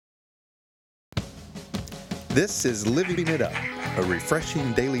This is Living It Up, a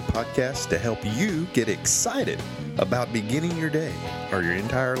refreshing daily podcast to help you get excited about beginning your day or your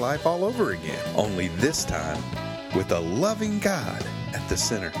entire life all over again. Only this time with a loving God at the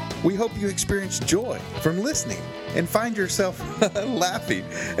center. We hope you experience joy from listening and find yourself laughing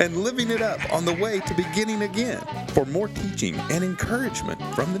and living it up on the way to beginning again. For more teaching and encouragement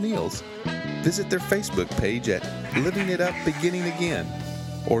from the Neils, visit their Facebook page at Living It Up Beginning Again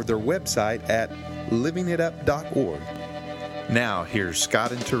or their website at livingitup.org. Now, here's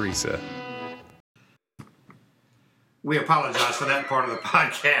Scott and Teresa. We apologize for that part of the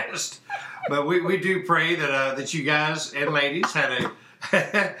podcast, but we do pray that you guys and ladies had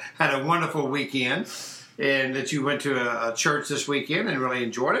a wonderful weekend, and that you went to a church this weekend and really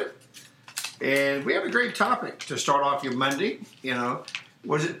enjoyed it. And we have a great topic to start off your Monday. You know,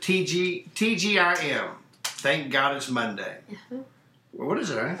 was it TGIM? Thank God it's Monday. Uh-huh. Well, what is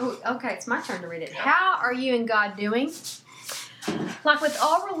it, eh? Oh, okay, it's my turn to read it. How are you and God doing? Like with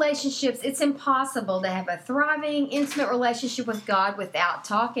all relationships, it's impossible to have a thriving, intimate relationship with God without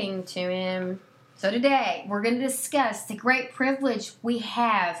talking to Him. So today, we're going to discuss the great privilege we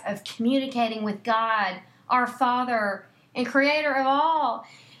have of communicating with God, our Father and Creator of all.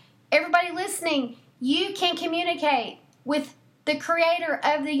 Everybody listening, you can communicate with the Creator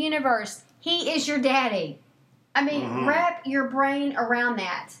of the universe. He is your daddy. I mean, wrap your brain around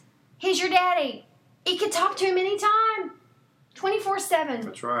that. He's your daddy. You can talk to him anytime, 24/7.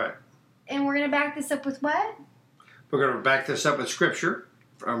 That's right. And we're going to back this up with what? We're going to back this up with Scripture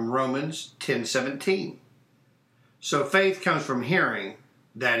from Romans 10:17. So faith comes from hearing,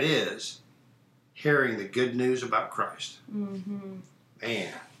 that is, hearing the good news about Christ. Mm-hmm.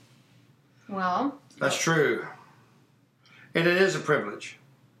 Man. Well. That's true. And it is a privilege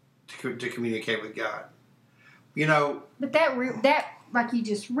to communicate with God. You know. But that like you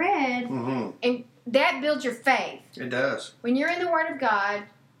just read, and that builds your faith. It does. When you're in the Word of God,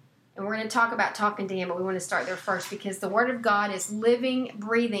 and we're going to talk about talking to Him, but we want to start there first because the Word of God is living,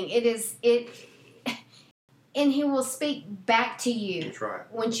 breathing. And He will speak back to you. That's right.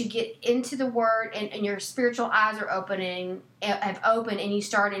 Once you get into the Word and your spiritual eyes are have opened, and you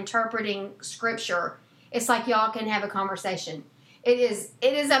start interpreting Scripture, it's like y'all can have a conversation. It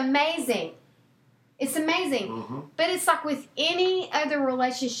is amazing. It's amazing. But it's like with any other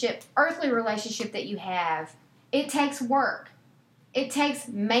relationship, earthly relationship that you have, it takes work. It takes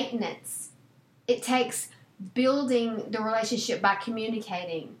maintenance. It takes building the relationship by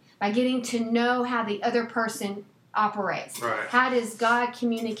communicating, by getting to know how the other person operates. Right. How does God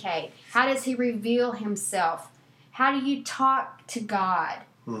communicate? How does He reveal Himself? How do you talk to God?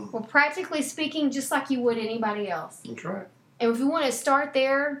 Well, practically speaking, just like you would anybody else. That's right. And if we want to start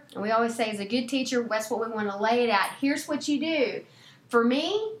there, and we always say as a good teacher, that's what we want to lay it out. Here's what you do. For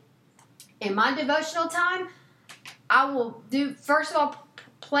me, in my devotional time, I will do, first of all,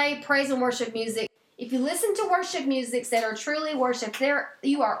 play praise and worship music. If you listen to worship musics that are truly worship,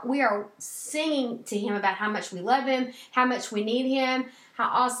 we are singing to Him about how much we love Him, how much we need Him, how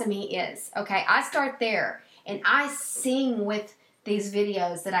awesome He is. Okay, I start there, and I sing with these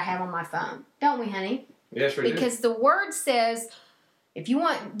videos that I have on my phone. Don't we, honey? Yes, we do. Because the Word says, if you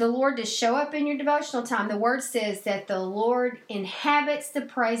want the Lord to show up in your devotional time, the Word says that the Lord inhabits the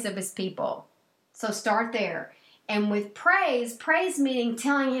praise of His people. So start there. And with praise meaning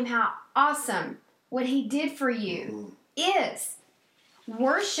telling Him how awesome what He did for you is.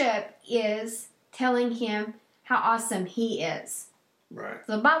 Worship is telling Him how awesome He is. Right.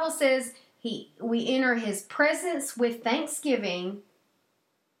 The Bible says we enter His presence with thanksgiving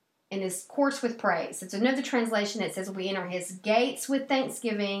and His courts with praise. It's another translation that says we enter His gates with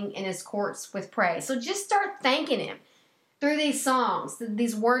thanksgiving and His courts with praise. So just start thanking Him through these songs,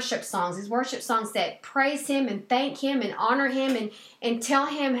 these worship songs that praise Him and thank Him and honor Him and tell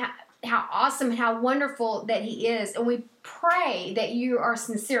Him how awesome and how wonderful that He is. And we pray that you are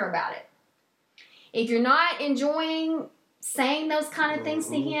sincere about it. If you're not enjoying saying those kind of things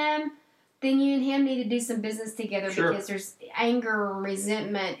to Him, then you and Him need to do some business together. Sure. Because there's anger and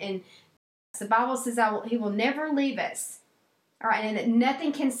resentment. And the Bible says He will never leave us. All right, and that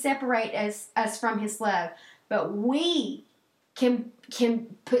nothing can separate us from His love. But we can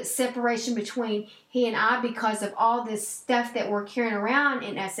put separation between He and I because of all this stuff that we're carrying around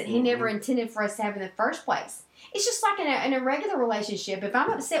in us that He never intended for us to have in the first place. It's just like in a regular relationship. If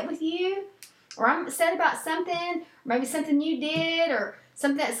I'm upset with you, or I'm upset about something, or maybe something you did, or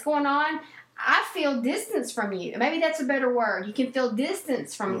something that's going on, I feel distance from you. Maybe that's a better word. You can feel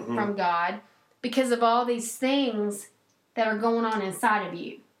distance from God because of all these things that are going on inside of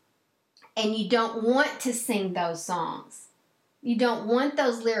you. And you don't want to sing those songs. You don't want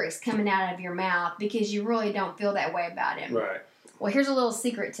those lyrics coming out of your mouth because you really don't feel that way about him. Right. Well, here's a little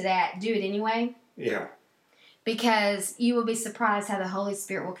secret to that. Do it anyway. Yeah. Because you will be surprised how the Holy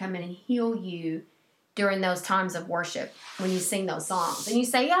Spirit will come in and heal you during those times of worship when you sing those songs. And you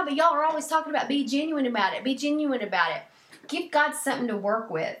say, yeah, but y'all are always talking about be genuine about it. Be genuine about it. Give God something to work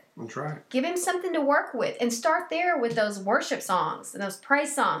with. That's right. Give him something to work with. And start there with those worship songs and those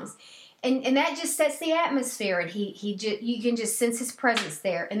praise songs. And that just sets the atmosphere. And you can just sense his presence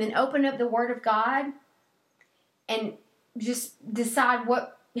there. And then open up the Word of God and just decide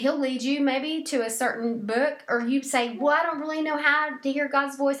what he'll lead you maybe to a certain book, or you say, well, I don't really know how to hear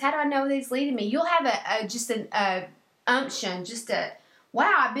God's voice. How do I know that he's leading me? You'll have a unction,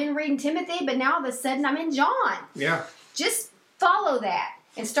 wow, I've been reading Timothy, but now all of a sudden I'm in John. Yeah. Just follow that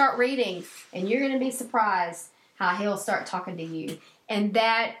and start reading, and you're going to be surprised how he'll start talking to you. And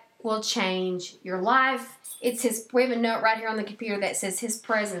that will change your life. We have a note right here on the computer that says his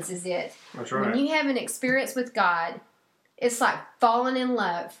presence is it. That's right. When you have an experience with God, it's like falling in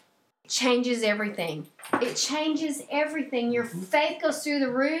love. It changes everything. It changes everything. Your faith goes through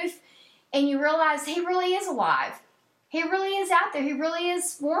the roof, and you realize he really is alive. He really is out there. He really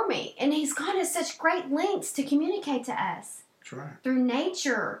is for me. And he's gone to such great lengths to communicate to us. That's right. Through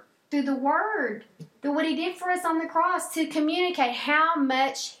nature, through the Word, through what he did for us on the cross, to communicate how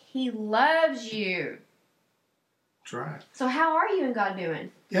much he loves you. That's right. So how are you and God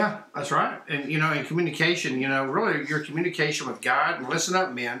doing? Yeah, that's right. And, in communication, really your communication with God, and listen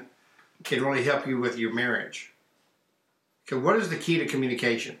up, men, can really help you with your marriage. Because what is the key to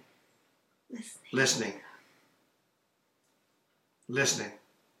communication? Listening.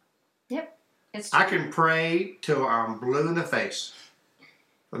 Yep. It's true. I can pray till I'm blue in the face.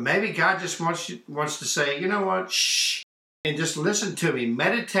 But maybe God just wants to say, you know what? Shh. And just listen to me.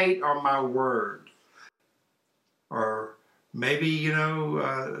 Meditate on my word. Or maybe,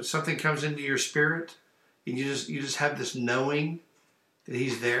 something comes into your spirit, and you just have this knowing that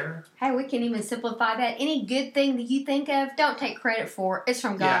he's there. Hey, we can even simplify that. Any good thing that you think of, don't take credit for. It's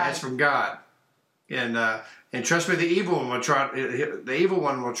from God. Yeah, it's from God. And trust me, the evil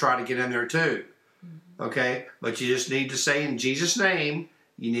one will try to get in there too. Mm-hmm. Okay? But you just need to say in Jesus' name,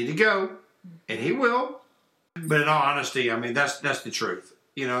 you need to go, and he will. But in all honesty, that's the truth.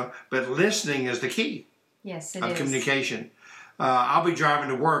 But listening is the key. Yes, it of is. Communication. I'll be driving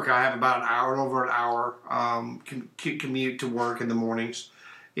to work. I have about over an hour commute to work in the mornings.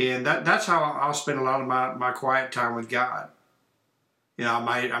 And that's how I'll spend a lot of my quiet time with God.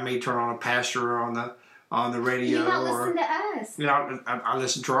 I may turn on a pastor on the radio. You not listen to us. I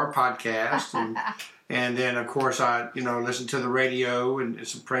listen to our podcast. And then, of course, I listen to the radio and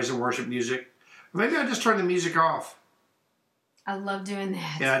some praise and worship music. Maybe I just turn the music off. I love doing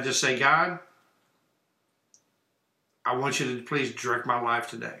that. And I just say, God, I want you to please direct my life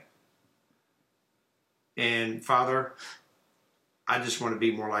today. And Father, I just want to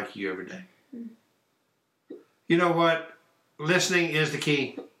be more like you every day. Mm-hmm. You know what? Listening is the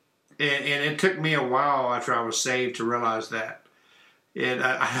key. And it took me a while after I was saved to realize that. And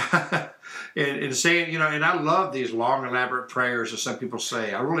and saying, and I love these long, elaborate prayers that some people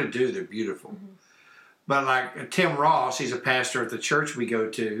say. I really do. They're beautiful. Mm-hmm. But like Tim Ross, he's a pastor at the church we go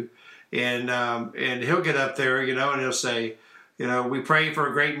to. And he'll get up there, and he'll say, we pray for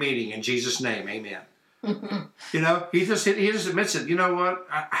a great meeting in Jesus' name, amen. He just admits it. You know what?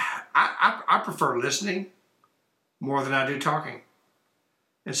 I prefer listening more than I do talking.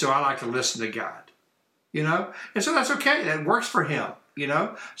 And so I like to listen to God, And so that's okay. That works for him,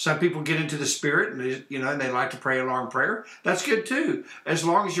 Some people get into the Spirit and they like to pray a long prayer. That's good too, as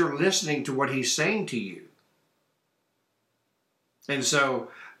long as you're listening to what he's saying to you. And so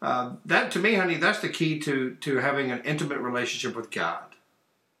that, to me, honey, that's the key to having an intimate relationship with God,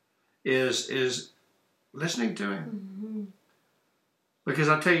 is listening to him. Mm-hmm. Because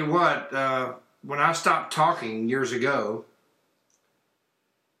I'll tell you what, when I stopped talking years ago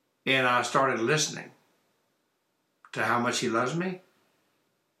and I started listening to how much he loves me,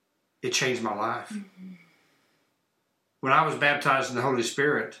 it changed my life. Mm-hmm. When I was baptized in the Holy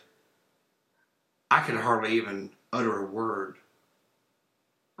Spirit, I could hardly even utter a word.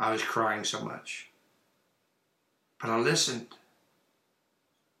 I was crying so much. But I listened.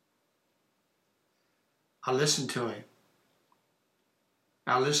 I listened to him.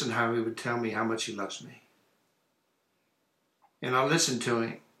 I listened how he would tell me how much he loves me. And I listened to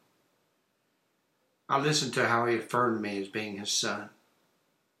him. I listened to how he affirmed me as being his son.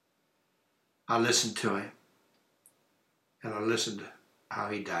 I listened to him. And I listened to how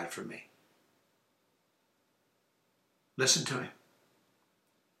he died for me. Listen to him.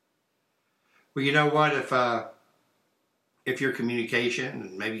 Well, you know what? If if your communication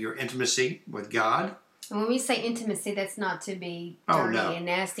and maybe your intimacy with God. And when we say intimacy, that's not to be Oh, dirty no. and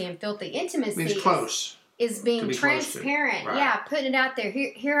nasty and filthy. Intimacy Means close. is being be close to. transparent. Right. Yeah, putting it out there.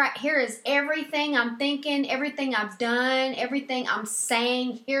 Here is everything I'm thinking, everything I've done, everything I'm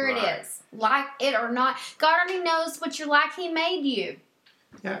saying. Here Right. it is. Like it or not. God already knows what you're like. He made you.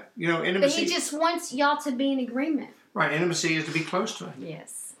 Yeah, you know, But intimacy. He just wants y'all to be in agreement. Right, intimacy is to be close to Him.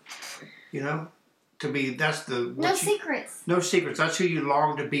 Yes. You know, to be, that's the... No secrets. No secrets. That's who you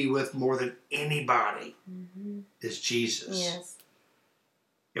long to be with more than anybody, is Jesus. Yes.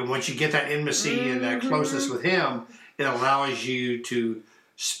 And once you get that intimacy and that closeness with Him, it allows you to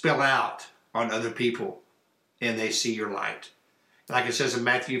spill out on other people and they see your light. Like it says in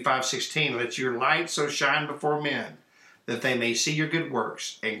Matthew 5:16, let your light so shine before men that they may see your good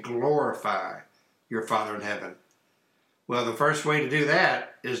works and glorify your Father in heaven. Well, the first way to do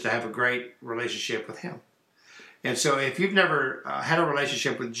that is to have a great relationship with Him. And so if you've never had a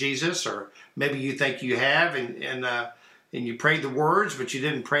relationship with Jesus, or maybe you think you have and you prayed the words, but you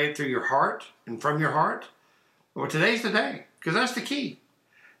didn't pray it through your heart and from your heart, well, today's the day, because that's the key.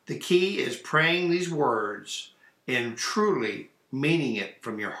 The key is praying these words and truly meaning it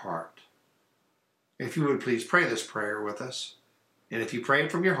from your heart. If you would please pray this prayer with us. And if you pray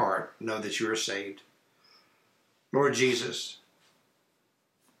it from your heart, know that you are saved. Lord Jesus,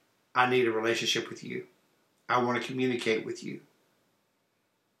 I need a relationship with you. I want to communicate with you.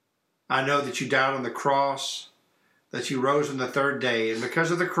 I know that you died on the cross, that you rose on the third day, and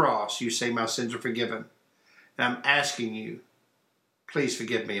because of the cross, you say my sins are forgiven. And I'm asking you, please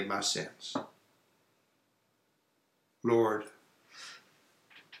forgive me of my sins. Lord,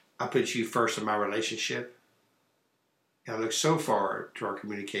 I put you first in my relationship, and I look so forward to our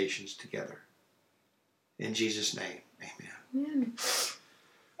communications together. In Jesus' name, amen.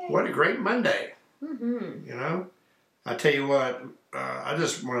 Yeah. What a great Monday. Mm-hmm. You know, I tell you what, I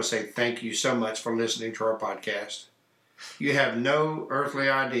just want to say thank you so much for listening to our podcast. You have no earthly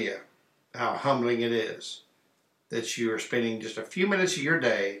idea how humbling it is that you are spending just a few minutes of your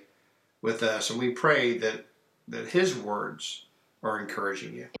day with us, and we pray that His words are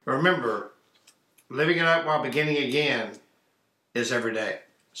encouraging you. Remember, living it up while beginning again is every day.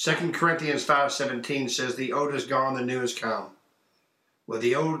 2 Corinthians 5:17 says, the old is gone, the new has come. Well,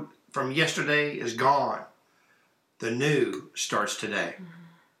 the old from yesterday is gone. The new starts today.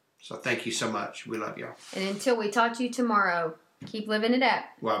 So thank you so much. We love y'all. And until we talk to you tomorrow, keep living it up.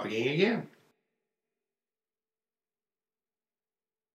 While beginning again.